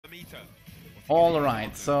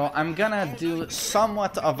Alright, so I'm gonna do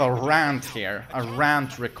somewhat of a rant here, a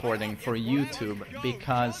rant recording for YouTube,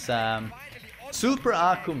 because Super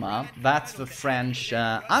Akuma, that's the French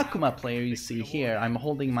Akuma player you see here. I'm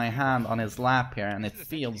holding my hand on his lap here and it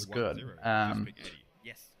feels good.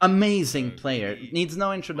 Amazing player, needs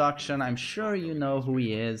no introduction, I'm sure you know who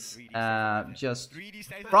he is. Just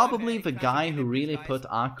probably the guy who really put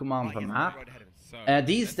Akuma on the map.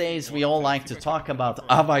 These days we all like to talk about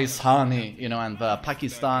Avaisani, you know, and the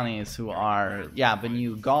Pakistanis who are, yeah, the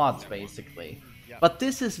new gods basically. But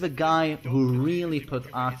this is the guy who really put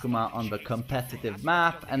Akuma on the competitive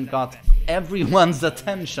map and got everyone's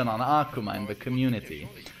attention on Akuma in the community.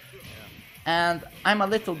 And I'm a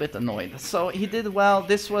little bit annoyed. So he did well.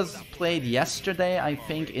 This was played yesterday, I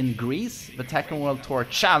think, in Greece. The Tekken World Tour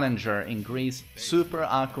Challenger in Greece. Super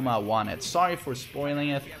Akuma won it. Sorry for spoiling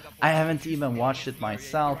it. I haven't even watched it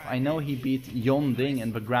myself. I know he beat Yonding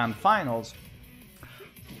in the Grand Finals.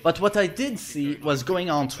 But what I did see was going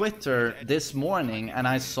on Twitter this morning and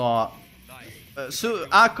I saw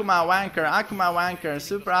Akuma wanker,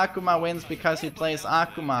 Super Akuma wins because he plays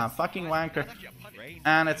Akuma, fucking wanker.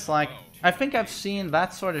 And it's like, I think I've seen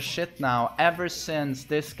that sort of shit now ever since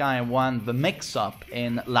this guy won the mix-up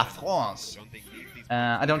in La France.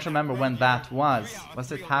 I don't remember when that was.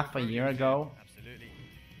 Was it half a year ago?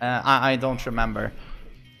 I don't remember.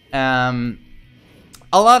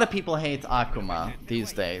 A lot of people hate Akuma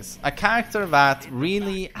these days. A character that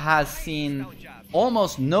really has seen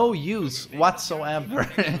almost no use whatsoever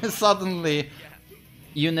is suddenly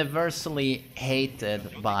universally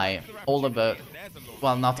hated by all of the,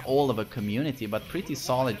 well, not all of the community, but pretty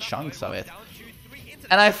solid chunks of it.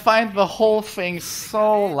 And I find the whole thing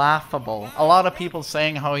so laughable. A lot of people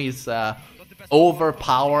saying how he's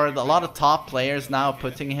overpowered. A lot of top players now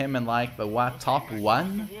putting him in like the what, top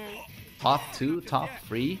 1? Top 2? Top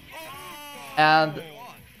 3? And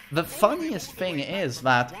the funniest thing is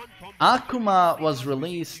that Akuma was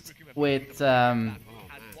released with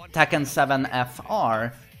Tekken 7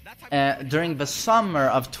 FR during the summer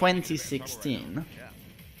of 2016.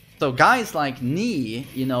 So guys like Ni,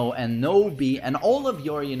 you know, and Nobi, and all of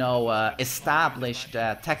your, you know, established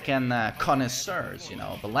Tekken connoisseurs, you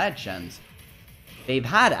know, the legends, they've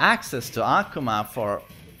had access to Akuma for,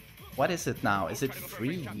 what is it now? Is it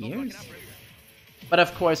 3 years? But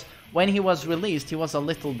of course, when he was released, he was a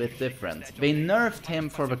little bit different. They nerfed him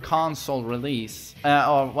for the console release,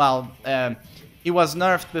 he was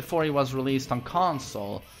nerfed before he was released on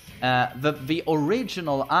console. The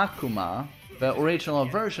original Akuma, the original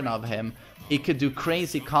version of him, he could do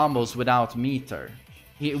crazy combos without meter.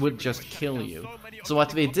 He would just kill you. So what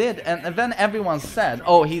they did, and then everyone said,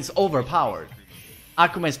 oh, he's overpowered.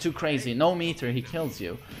 Akuma is too crazy, no meter, he kills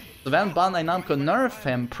you. So then Bandai Namco nerfed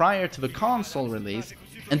him prior to the console release.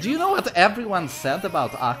 And do you know what everyone said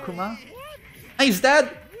about Akuma? He's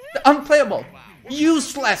dead, unplayable,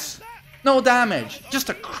 useless, no damage, just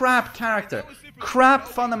a crap character, crap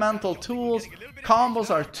fundamental tools,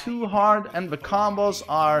 combos are too hard, and the combos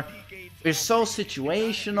are, they're so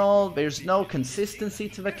situational, there's no consistency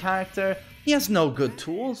to the character, he has no good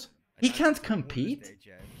tools, he can't compete.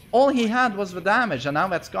 All he had was the damage and now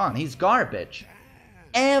that's gone, he's garbage.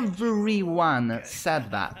 Everyone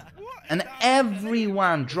said that, and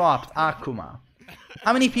everyone dropped Akuma.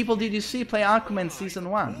 How many people did you see play Akuma in Season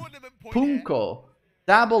 1? Punko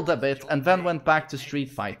dabbled a bit and then went back to Street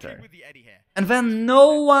Fighter. And then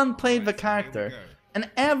no one played the character. And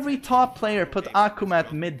every top player put Akuma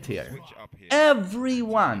at mid-tier.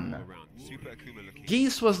 Everyone!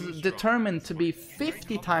 Geese was determined to be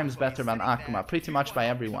 50 times better than Akuma, pretty much by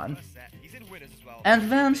everyone.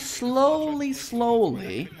 And then slowly,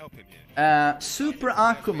 Super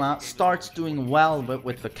Akuma starts doing well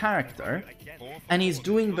with the character. And he's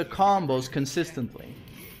doing the combos consistently.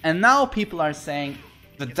 And now people are saying,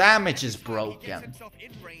 the damage is broken.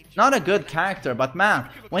 Not a good character, but man,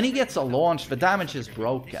 when he gets a launch, the damage is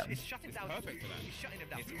broken.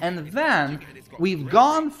 And then, we've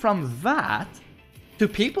gone from that to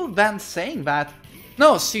people then saying that,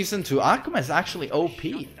 no, Season 2 Akuma is actually OP.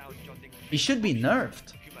 He should be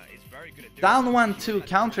nerfed. Down 1-2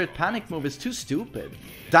 counter hit panic move is too stupid.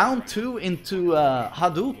 Down 2 into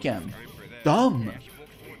Hadouken. Dumb.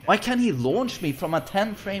 Why can't he launch me from a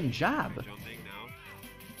 10-frame jab?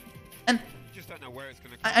 And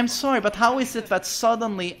I'm sorry, but how is it that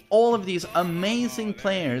suddenly all of these amazing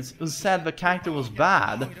players who said the character was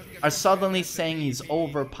bad are suddenly saying he's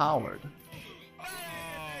overpowered?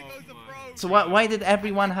 So why did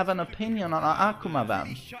everyone have an opinion on Akuma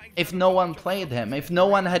then? If no one played him, if no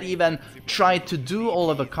one had even tried to do all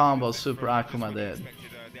of the combos Super Akuma did.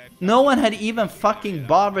 No one had even fucking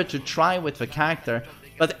bothered to try with the character,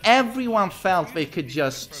 but everyone felt they could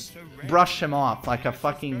just brush him off like a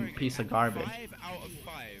fucking piece of garbage.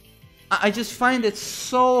 I just find it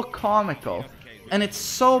so comical, and it's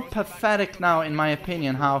so pathetic now, in my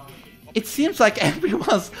opinion, how it seems like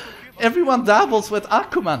everyone dabbles with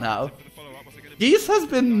Akuma now. Geese has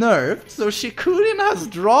been nerfed, so Shikurin has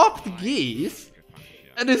dropped Geese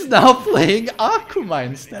and is now playing Akuma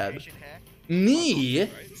instead. Nii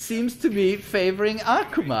seems to be favoring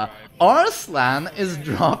Akuma. Arslan is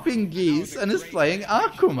dropping Geese and is playing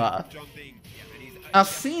Akuma.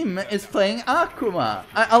 Asim is playing Akuma.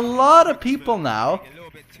 A lot of people now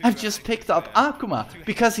have just picked up Akuma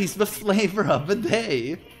because he's the flavor of the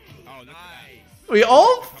day. We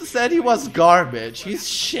all said he was garbage, he's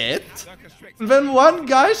shit. Then one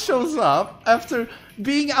guy shows up after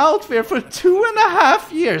being out there for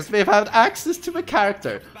 2.5 years. They've had access to the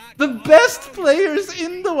character. The best players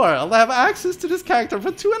in the world have access to this character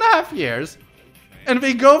for 2.5 years. And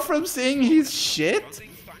they go from saying he's shit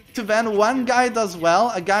to then one guy does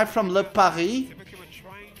well, a guy from Le Paris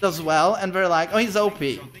does well, and they're like, oh, he's OP.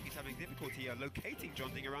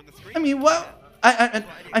 I mean, what?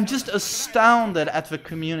 I'm just astounded at the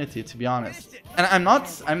community, to be honest. And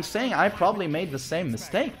I'm saying I probably made the same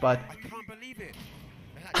mistake, but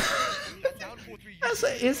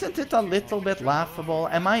isn't it a little bit laughable?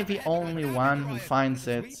 Am I the only one who finds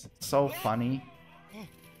it so funny?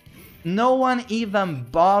 No one even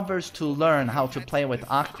bothers to learn how to play with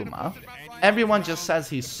Akuma. Everyone just says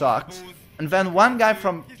he sucks. And then one guy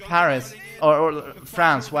from Paris, or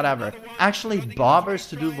France, whatever, actually bothers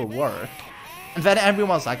to do the work. And then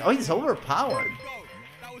everyone's like, oh, he's overpowered.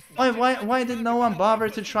 Why did no one bother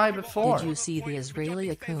to try before? Did you see the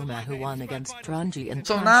Israeli Akuma who won against Trunji in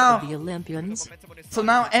the Olympians? So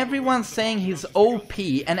now everyone's saying he's OP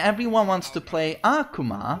and everyone wants to play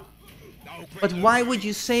Akuma. But why would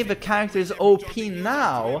you say the character is OP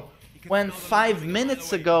now when 5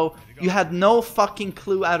 minutes ago you had no fucking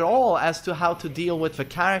clue at all as to how to deal with the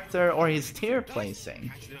character or his tier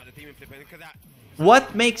placing?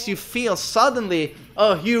 What makes you feel suddenly,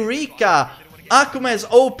 oh, Eureka! Akuma is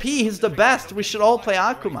OP, he's the best, we should all play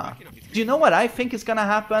Akuma. Do you know what I think is gonna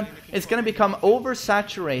happen? It's gonna become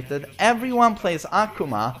oversaturated, everyone plays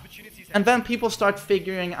Akuma, and then people start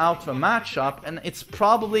figuring out the matchup, and it's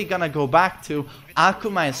probably gonna go back to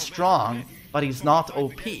Akuma is strong, but he's not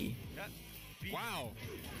OP.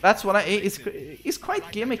 That's what it's quite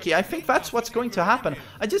gimmicky. I think that's what's going to happen.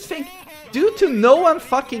 I just think, due to no one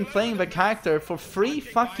fucking playing the character for 3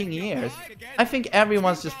 fucking years, I think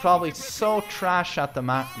everyone's just probably so trash at the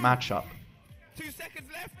matchup.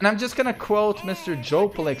 And I'm just gonna quote Mr.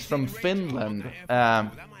 Jopolix from Finland,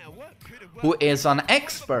 who is an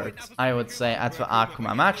expert, I would say, at the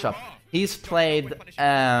Akuma matchup. He's played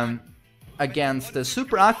against the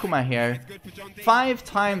Super Akuma here 5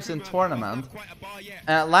 times in tournament.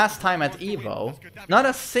 Last time at Evo, not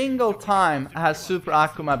a single time has Super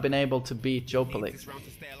Akuma been able to beat Jopolix,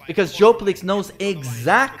 because Jopolix knows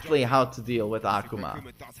exactly how to deal with Akuma.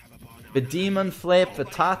 The demon flip, the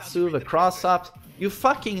tatsu, the cross-ups, you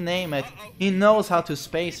fucking name it, he knows how to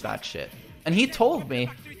space that shit. And he told me,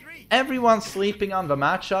 everyone's sleeping on the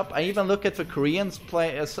matchup. I even look at the Koreans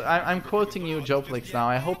play. I'm quoting you, Jopolix, now.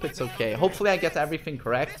 I hope it's okay. Hopefully I get everything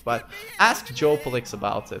correct, but ask Jopolix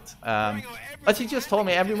about it. But he just told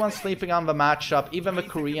me everyone's sleeping on the matchup. Even the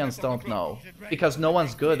Koreans don't know, because no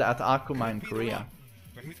one's good at Akuma in Korea.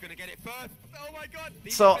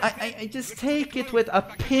 So I just take it with a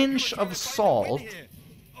pinch of salt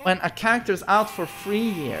when a character's out for 3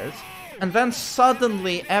 years. And then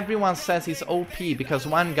suddenly everyone says he's OP because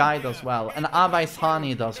one guy does well, and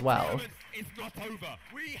Abaisani does well.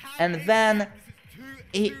 And then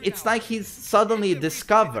it's like he's suddenly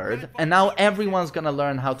discovered, and now everyone's gonna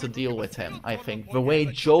learn how to deal with him, I think, the way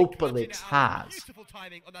Jopolix has.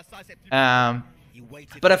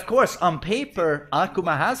 But of course, on paper,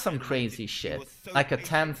 Akuma has some crazy shit, like a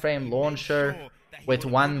 10-frame launcher with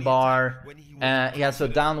 1 bar. He has a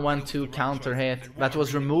down 1-2 counter hit that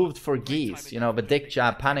was removed for Geese, you know, the dick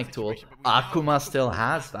jab panic tool. Akuma still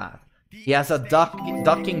has that. He has a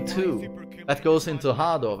ducking 2 that goes into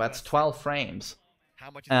Hado, that's 12 frames.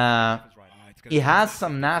 He has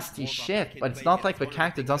some nasty shit, but it's not like the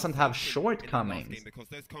character doesn't have shortcomings.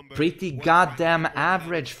 Pretty goddamn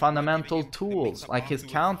average fundamental tools, like his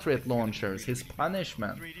counter hit launchers, his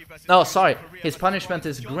punishment. No, sorry, his punishment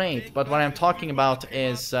is great, but what I'm talking about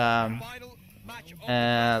is long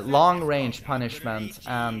range punishment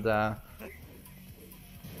and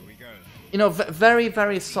you know,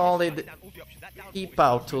 very solid keep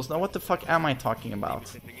out tools. Now what the fuck am I talking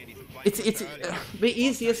about? it's the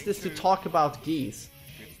easiest is to talk about geese.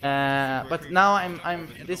 But now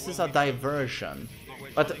this is a diversion.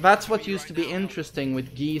 But that's what used to be interesting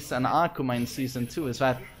with Geese and Akuma in Season 2, is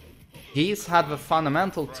that Geese had the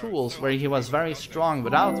fundamental tools where he was very strong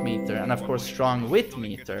without meter, and of course strong with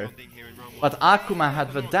meter. But Akuma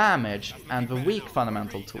had the damage and the weak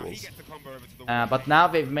fundamental tools. But now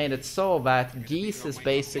they've made it so that Geese is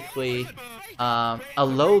basically a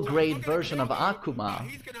low-grade version of Akuma,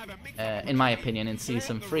 in my opinion, in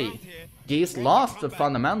Season 3. Geese lost the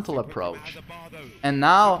fundamental approach. And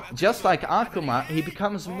now, just like Akuma, he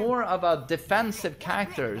becomes more of a defensive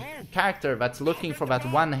character that's looking for that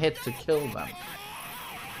one hit to kill them.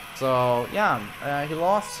 So, yeah, he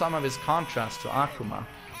lost some of his contrast to Akuma.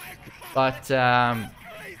 But, no,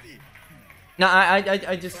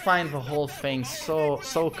 I just find the whole thing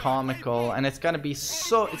so comical, and it's gonna be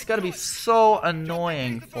so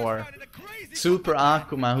annoying for Super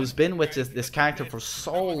Akuma, who's been with this character for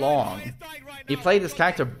so long. He played this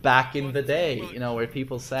character back in the day, you know, where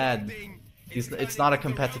people said it's not a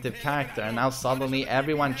competitive character, and now suddenly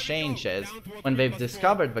everyone changes when they've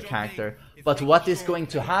discovered the character. But what is going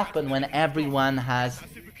to happen when everyone has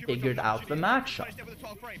figured out the matchup?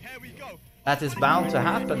 That is bound to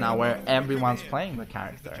happen now, where everyone's playing the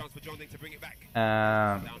character.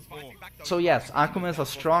 So yes, Akuma is a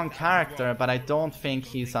strong character, but I don't think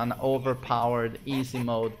he's an overpowered, easy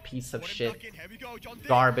mode, piece of shit,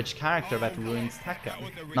 garbage character that ruins Tekken.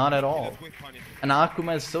 Not at all. And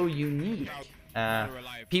Akuma is so unique.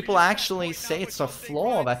 People actually say it's a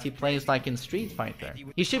flaw that he plays like in Street Fighter.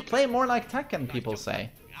 He should play more like Tekken, people say.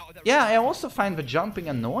 Yeah, I also find the jumping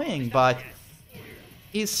annoying, but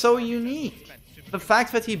he's so unique. The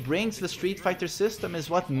fact that he brings the Street Fighter system is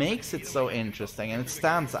what makes it so interesting, and it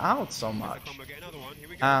stands out so much.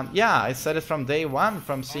 Yeah, I said it from day one,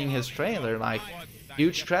 from seeing his trailer, like,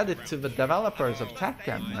 huge credit to the developers of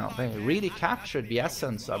Tekken. You know, they really captured the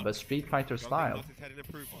essence of a Street Fighter style.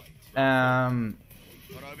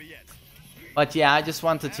 But yeah, I just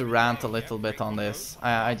wanted to rant a little bit on this.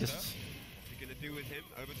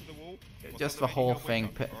 Just the whole thing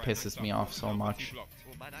pisses me off so much.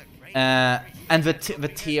 And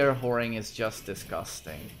the tier whoring is just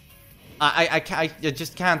disgusting. I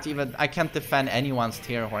just can't even, I can't defend anyone's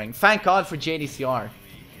tier whoring. Thank God for JDCR,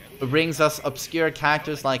 who brings us obscure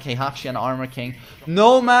characters like Heihachi and Armor King.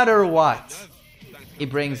 No matter what, he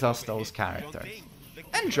brings us those characters.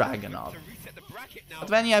 And Dragunov. But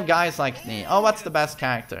then you have guys like me. Oh, what's the best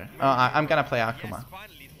character? Oh, I'm gonna play Akuma.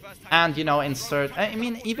 And, you know, insert... I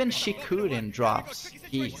mean, even Shikurin drops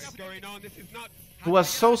Geese, who was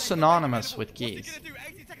so synonymous with Geese.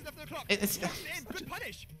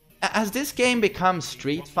 As this game becomes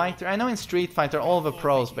Street Fighter, I know in Street Fighter all the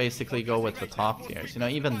pros basically go with the top tiers, you know,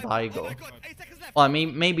 even Daigo. Well, I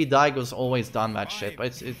mean, maybe Daigo's always done that shit,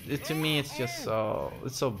 but to me it's just so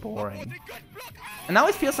boring. And now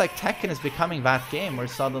it feels like Tekken is becoming that game where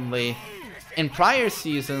suddenly, in prior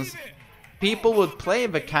seasons, people would play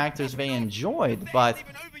the characters they enjoyed, but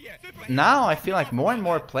now I feel like more and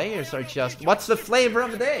more players are just, what's the flavor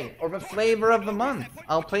of the day? Or the flavor of the month?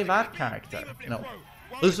 I'll play that character, you know.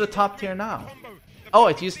 Who's the top tier now? Oh,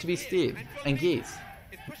 it used to be Steve and Geese.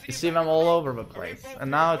 You see them all over the place.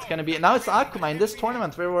 And now it's gonna be, now it's Akuma. In this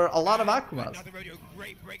tournament there were a lot of Akumas.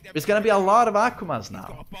 There's gonna be a lot of Akumas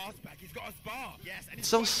now. It's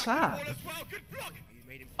so sad.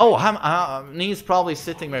 Oh, Nee's probably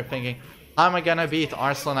sitting there thinking, how am I gonna beat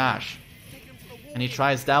Arslan Ash? And he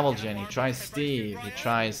tries Devil Jin, he tries Steve, he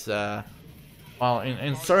tries, well,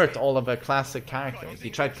 insert all of the classic characters. He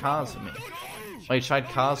tried Kazumi. Well, he tried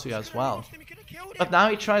Kazuya as well. But now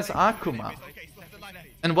he tries Akuma.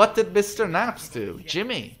 And what did Mr. Naps do?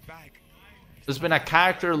 Jimmy. Who's been a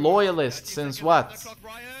character loyalist since what?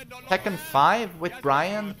 Tekken 5 with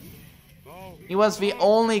Brian? He was the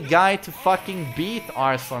only guy to fucking beat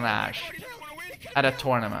Arslan Ash at a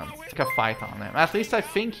tournament. Took a fight on him. At least I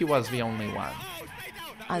think he was the only one.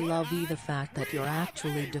 I love the fact that you're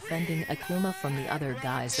actually defending Akuma from the other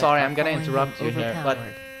guys. Sorry, I'm gonna interrupt you here, but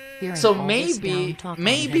so maybe,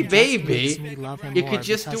 baby, you could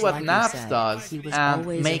just do what Naps does and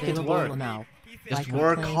make it work. Just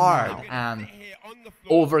work hard and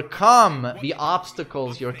overcome the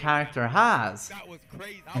obstacles your character has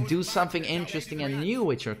and do something interesting and new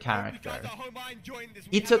with your character.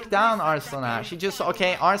 He took down Arslan Ash. He just,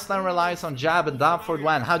 okay, Arslan relies on jab and dab forward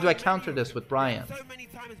one. How do I counter this with Brian?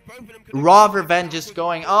 Rather than just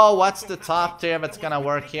going, oh, what's the top tier that's gonna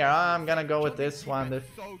work here? Oh, I'm gonna go with this one.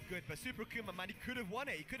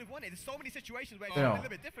 You know,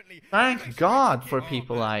 thank God for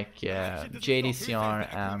people like JDCR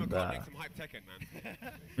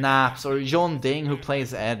Naps or John Ding who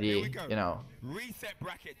plays Eddie, you know.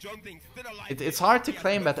 It's hard to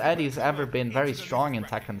claim that Eddie's ever been very strong in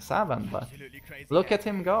Tekken 7, but look at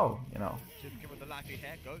him go, you know.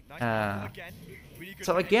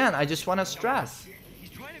 So again, I just want to stress,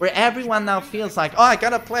 where everyone now feels like, oh, I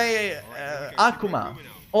gotta play Akuma.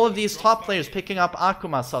 All of these top players picking up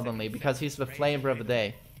Akuma suddenly because he's the flavor of the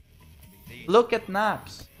day. Look at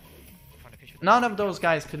Naps. None of those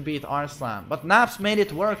guys could beat Arslan, but Naps made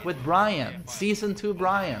it work with Brian, Season 2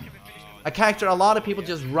 Brian. A character a lot of people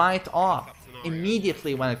just write off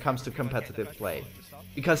immediately when it comes to competitive play,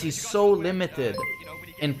 because he's so limited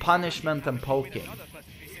in punishment and poking.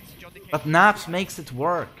 But Naps makes it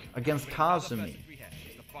work against Kazumi.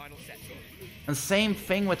 And same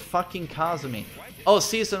thing with fucking Kazumi. Oh,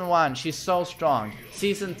 Season 1, she's so strong.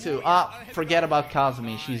 Season 2, forget about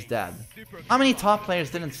Kazumi, she's dead. How many top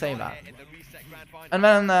players didn't say that? And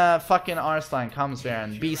then fucking Arslan comes there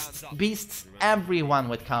and beasts everyone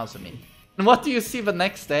with Kazumi. And what do you see the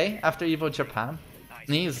next day after Evo Japan?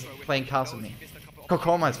 He's playing Kazumi.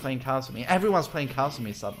 Kokoma is playing Kazumi. Everyone's playing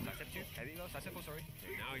Kazumi suddenly.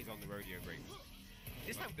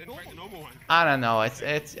 I don't know.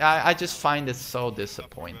 I just find it so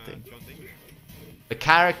disappointing. The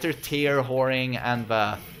character tier whoring and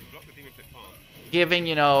the giving,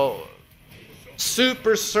 you know,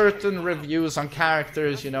 super certain reviews on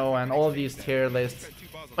characters, you know, and all these tier lists,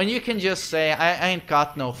 when you can just say, I ain't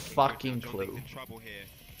got no fucking clue.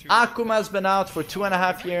 Akuma's been out for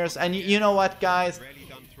 2.5 years, and you know what, guys?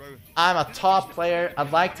 I'm a top player.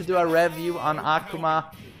 I'd like to do a review on Akuma,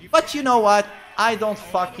 but you know what? I don't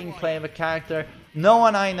fucking play the character. No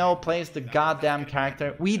one I know plays the goddamn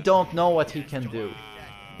character. We don't know what he can do,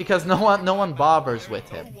 because no one bothers with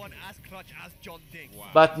him.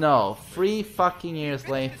 But no, 3 fucking years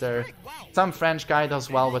later, some French guy does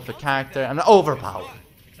well with the character and overpowered.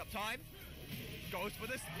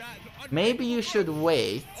 Maybe you should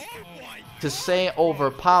wait to say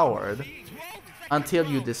overpowered until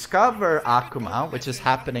you discover Akuma, which is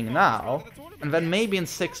happening now, and then maybe in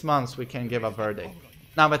 6 months we can give a verdict.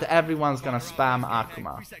 Now that everyone's gonna spam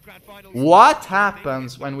Akuma. What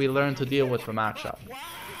happens when we learn to deal with the matchup?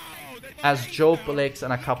 As Jopolix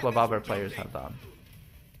and a couple of other players have done.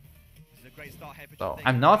 So,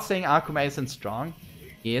 I'm not saying Akuma isn't strong.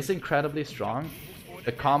 He is incredibly strong.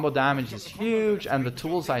 The combo damage is huge and the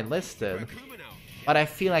tools I listed. But I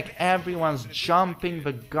feel like everyone's jumping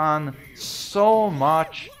the gun so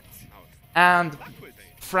much. And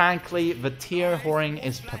frankly, the tier whoring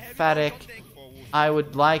is pathetic. I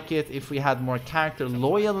would like it if we had more character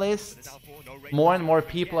loyalists. More and more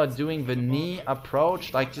people are doing the knee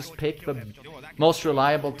approach, like just pick the most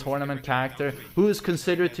reliable tournament character. Who is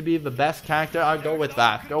considered to be the best character? I'll go with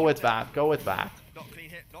that, go with that, go with that.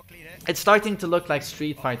 It's starting to look like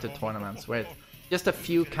Street Fighter tournaments, where just a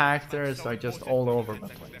few characters are just all over the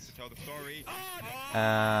place.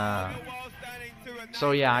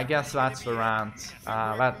 So yeah, I guess that's the rant.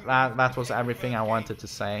 That was everything I wanted to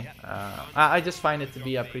say. I just find it to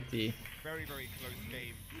be a pretty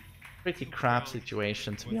crap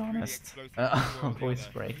situation, to be honest. Voice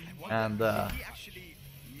break. And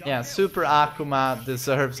yeah, Super Akuma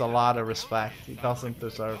deserves a lot of respect. He doesn't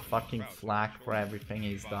deserve fucking flack for everything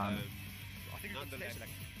he's done.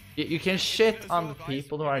 You can shit on the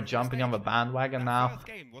people who are jumping on the bandwagon now,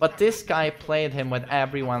 but this guy played him when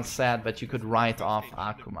everyone said that you could write off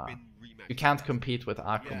Akuma. You can't compete with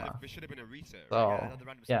Akuma. So,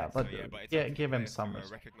 yeah, but give him some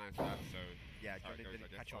respect.